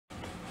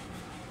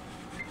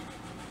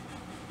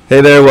Hey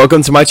there,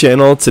 welcome to my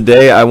channel.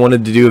 Today I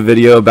wanted to do a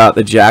video about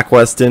the Jack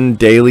Westin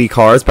daily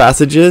CARS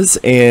passages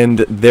and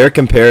their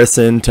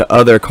comparison to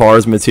other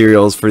CARS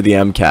materials for the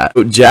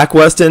MCAT. Jack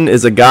Westin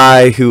is a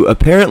guy who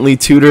apparently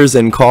tutors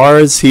in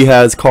CARS. He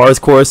has CARS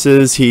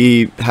courses,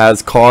 he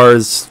has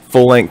CARS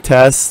full-length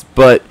tests,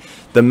 but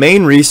the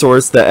main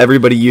resource that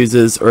everybody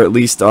uses, or at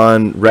least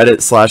on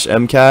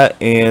Reddit/MCAT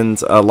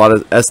and a lot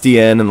of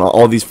SDN and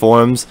all these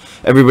forums,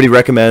 everybody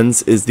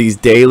recommends is these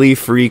daily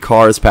free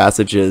CARS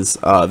passages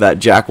that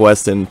Jack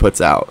Westin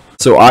puts out.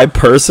 So I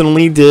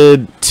personally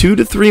did 2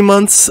 to 3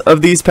 months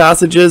of these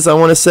passages, I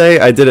want to say.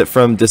 I did it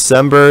from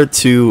December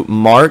to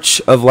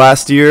March of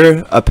last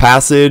year, a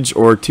passage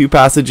or 2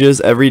 passages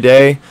every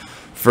day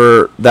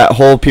for that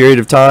whole period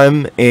of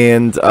time.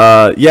 And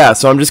yeah,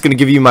 so I'm just going to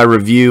give you my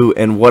review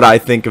and what I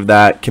think of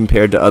that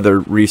compared to other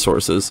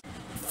resources.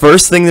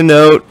 First thing to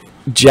note,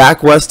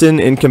 Jack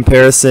Westin in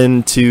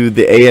comparison to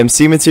the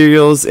AAMC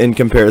materials, in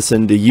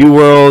comparison to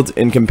UWorld,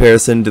 in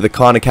comparison to the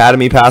Khan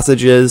Academy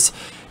passages,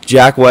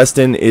 Jack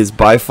Westin is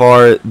by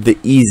far the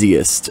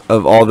easiest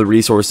of all the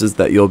resources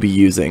that you'll be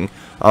using.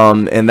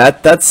 And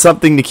that's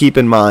something to keep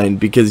in mind,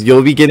 because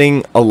you'll be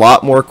getting a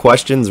lot more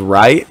questions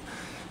right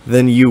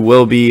than you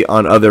will be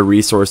on other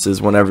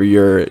resources whenever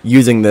you're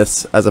using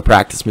this as a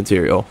practice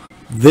material.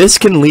 This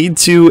can lead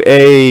to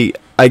a,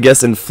 I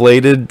guess,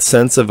 inflated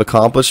sense of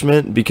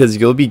accomplishment, because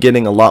you'll be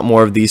getting a lot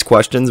more of these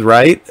questions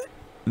right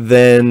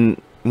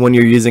than when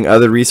you're using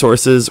other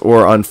resources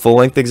or on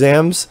full-length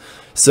exams.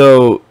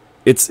 So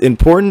it's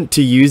important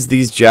to use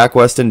these Jack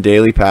Westin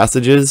daily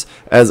passages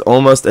as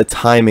almost a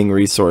timing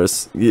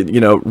resource. You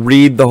know,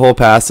 read the whole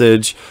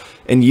passage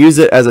and use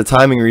it as a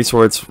timing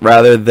resource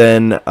rather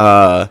than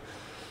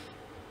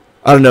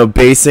I don't know,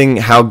 basing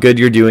how good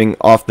you're doing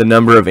off the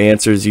number of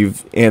answers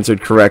you've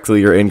answered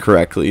correctly or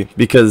incorrectly.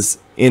 Because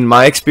in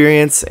my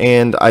experience,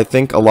 and I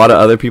think a lot of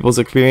other people's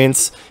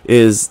experience,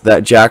 is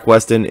that Jack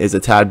Westin is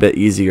a tad bit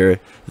easier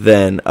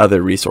than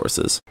other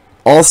resources.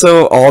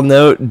 Also, I'll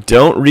note,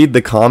 don't read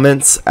the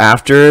comments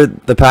after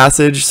the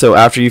passage. So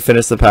after you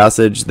finish the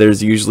passage,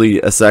 there's usually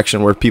a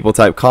section where people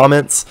type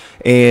comments,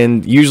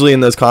 and usually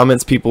in those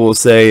comments people will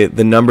say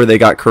the number they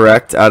got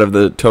correct out of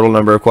the total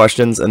number of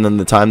questions and then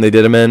the time they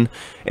did them in.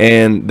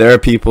 And there are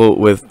people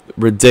with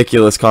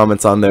ridiculous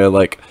comments on there,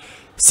 like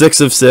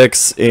 6 of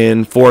 6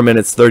 in 4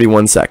 minutes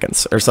 31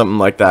 seconds or something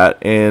like that,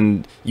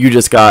 and you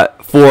just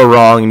got 4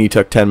 wrong and you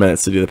took 10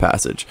 minutes to do the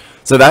passage.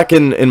 So that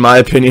can, in my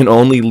opinion,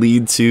 only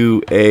lead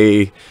to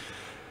a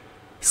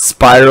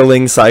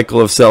spiraling cycle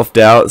of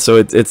self-doubt. So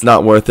it's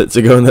not worth it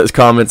to go in those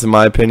comments, in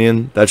my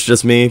opinion. That's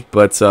just me,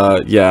 but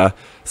yeah,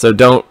 so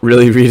don't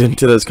really read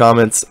into those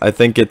comments. I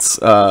think it's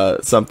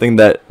something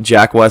that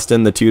Jack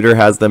Westin, the tutor,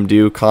 has them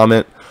do,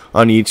 comment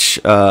on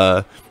each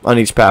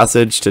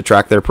passage to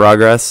track their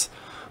progress.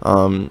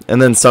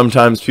 And then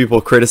sometimes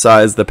people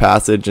criticize the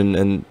passage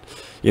and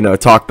you know,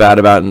 talk bad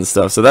about it and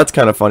stuff. So that's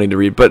kind of funny to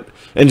read. But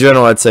in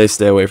general, I'd say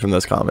stay away from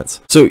those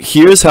comments. So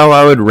here's how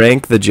I would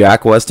rank the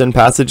Jack Westin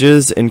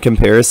passages in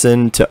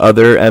comparison to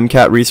other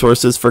MCAT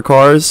resources for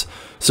CARS.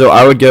 So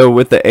I would go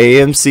with the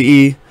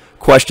AAMC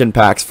question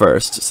packs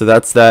first. So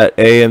that's that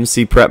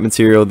AAMC prep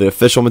material, the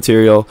official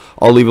material.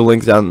 I'll leave a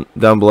link down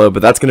below.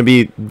 But that's going to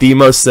be the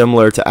most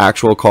similar to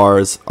actual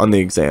CARS on the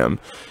exam.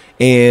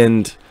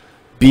 And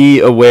be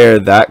aware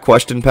that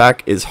question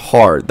pack is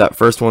hard. That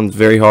first one's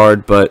very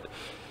hard, but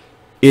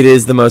it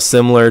is the most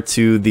similar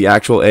to the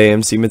actual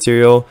AAMC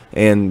material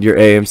and your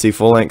AAMC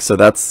full length, so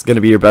that's going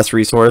to be your best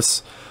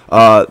resource.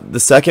 The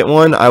second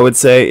one I would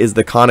say is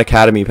the Khan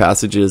Academy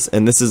passages,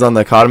 and this is on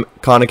the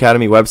Khan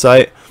Academy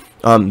website.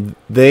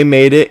 They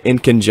made it in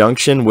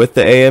conjunction with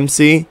the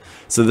AAMC,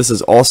 so this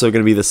is also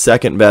going to be the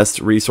second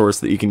best resource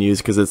that you can use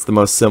because it's the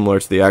most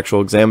similar to the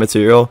actual exam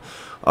material.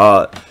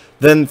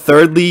 Then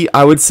thirdly,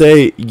 I would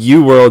say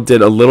UWorld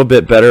did a little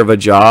bit better of a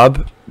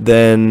job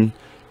than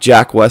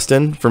Jack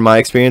Westin, from my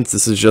experience.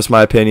 This is just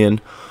my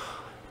opinion.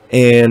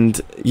 And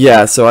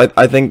yeah, so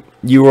I think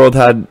UWorld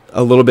had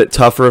a little bit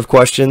tougher of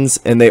questions,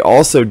 and they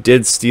also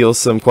did steal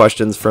some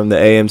questions from the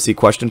AAMC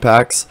question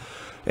packs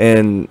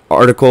and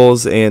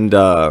articles and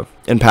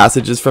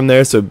passages from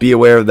there. So be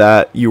aware of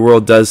that.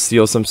 UWorld does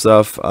steal some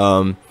stuff.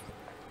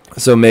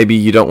 So maybe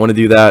you don't want to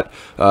do that.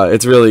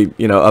 It's really,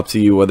 you know, up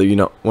to you whether you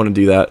don't want to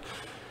do that.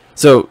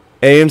 So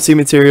AAMC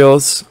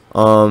materials,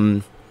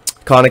 Khan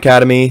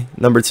Academy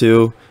number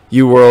 2,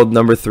 UWorld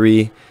number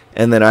 3,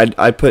 and then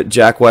I'd put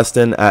Jack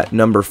Westin at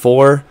number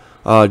 4,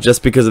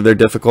 just because of their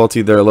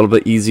difficulty. They're a little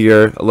bit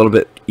easier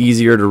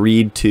to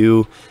read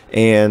too,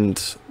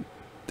 and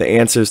the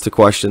answers to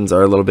questions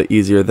are a little bit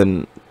easier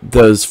than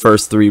those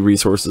first 3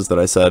 resources that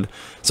I said.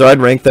 So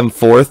I'd rank them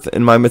 4th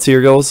in my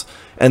materials,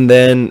 and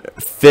then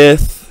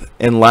 5th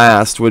and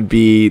last would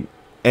be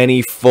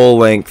any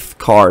full-length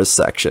CARS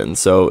section.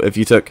 So if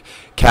you took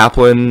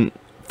Kaplan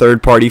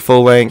third-party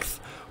full-length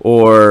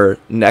or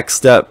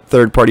NextStep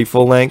third-party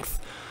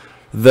full-length,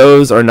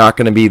 those are not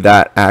going to be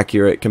that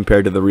accurate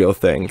compared to the real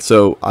thing.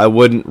 So I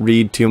wouldn't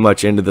read too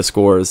much into the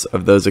scores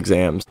of those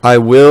exams. I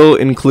will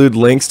include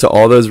links to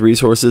all those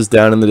resources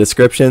down in the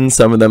description.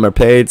 Some of them are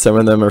paid, some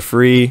of them are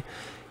free.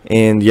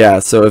 And yeah,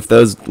 so if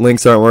those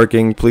links aren't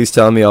working, please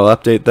tell me, I'll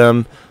update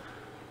them.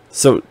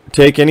 So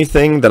take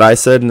anything that I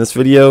said in this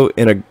video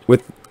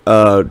with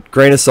a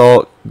grain of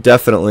salt,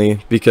 definitely,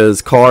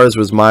 because cars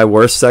was my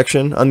worst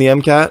section on the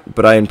MCAT,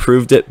 but I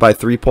improved it by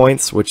 3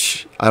 points,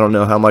 which I don't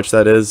know how much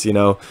that is, you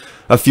know,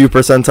 a few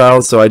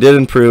percentiles. So I did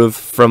improve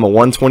from a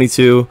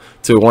 122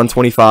 to a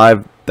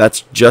 125.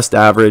 That's just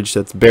average.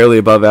 That's barely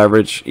above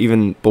average,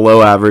 even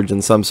below average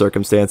in some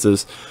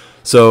circumstances.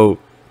 So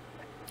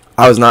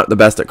I was not the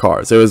best at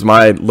cars. It was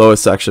my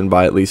lowest section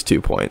by at least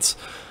 2 points.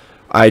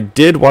 I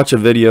did watch a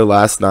video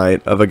last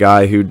night of a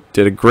guy who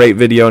did a great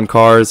video on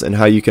cars and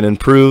how you can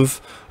improve.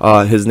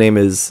 His name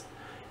is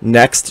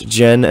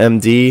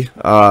NXTgenMD,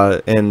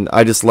 and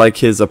I just like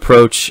his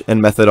approach and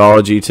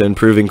methodology to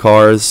improving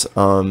cars.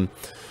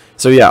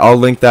 So yeah, I'll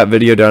link that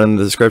video down in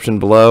the description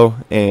below,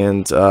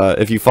 and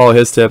if you follow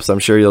his tips, I'm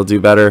sure you'll do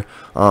better.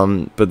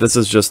 But this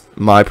is just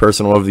my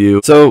personal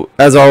review. So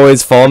as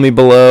always, follow me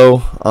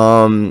below,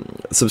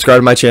 subscribe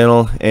to my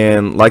channel,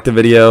 and like the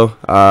video.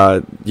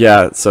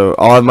 Yeah, so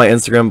I'll have my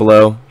Instagram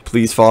below.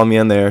 Please follow me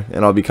on there,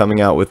 and I'll be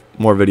coming out with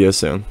more videos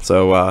soon.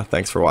 So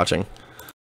thanks for watching.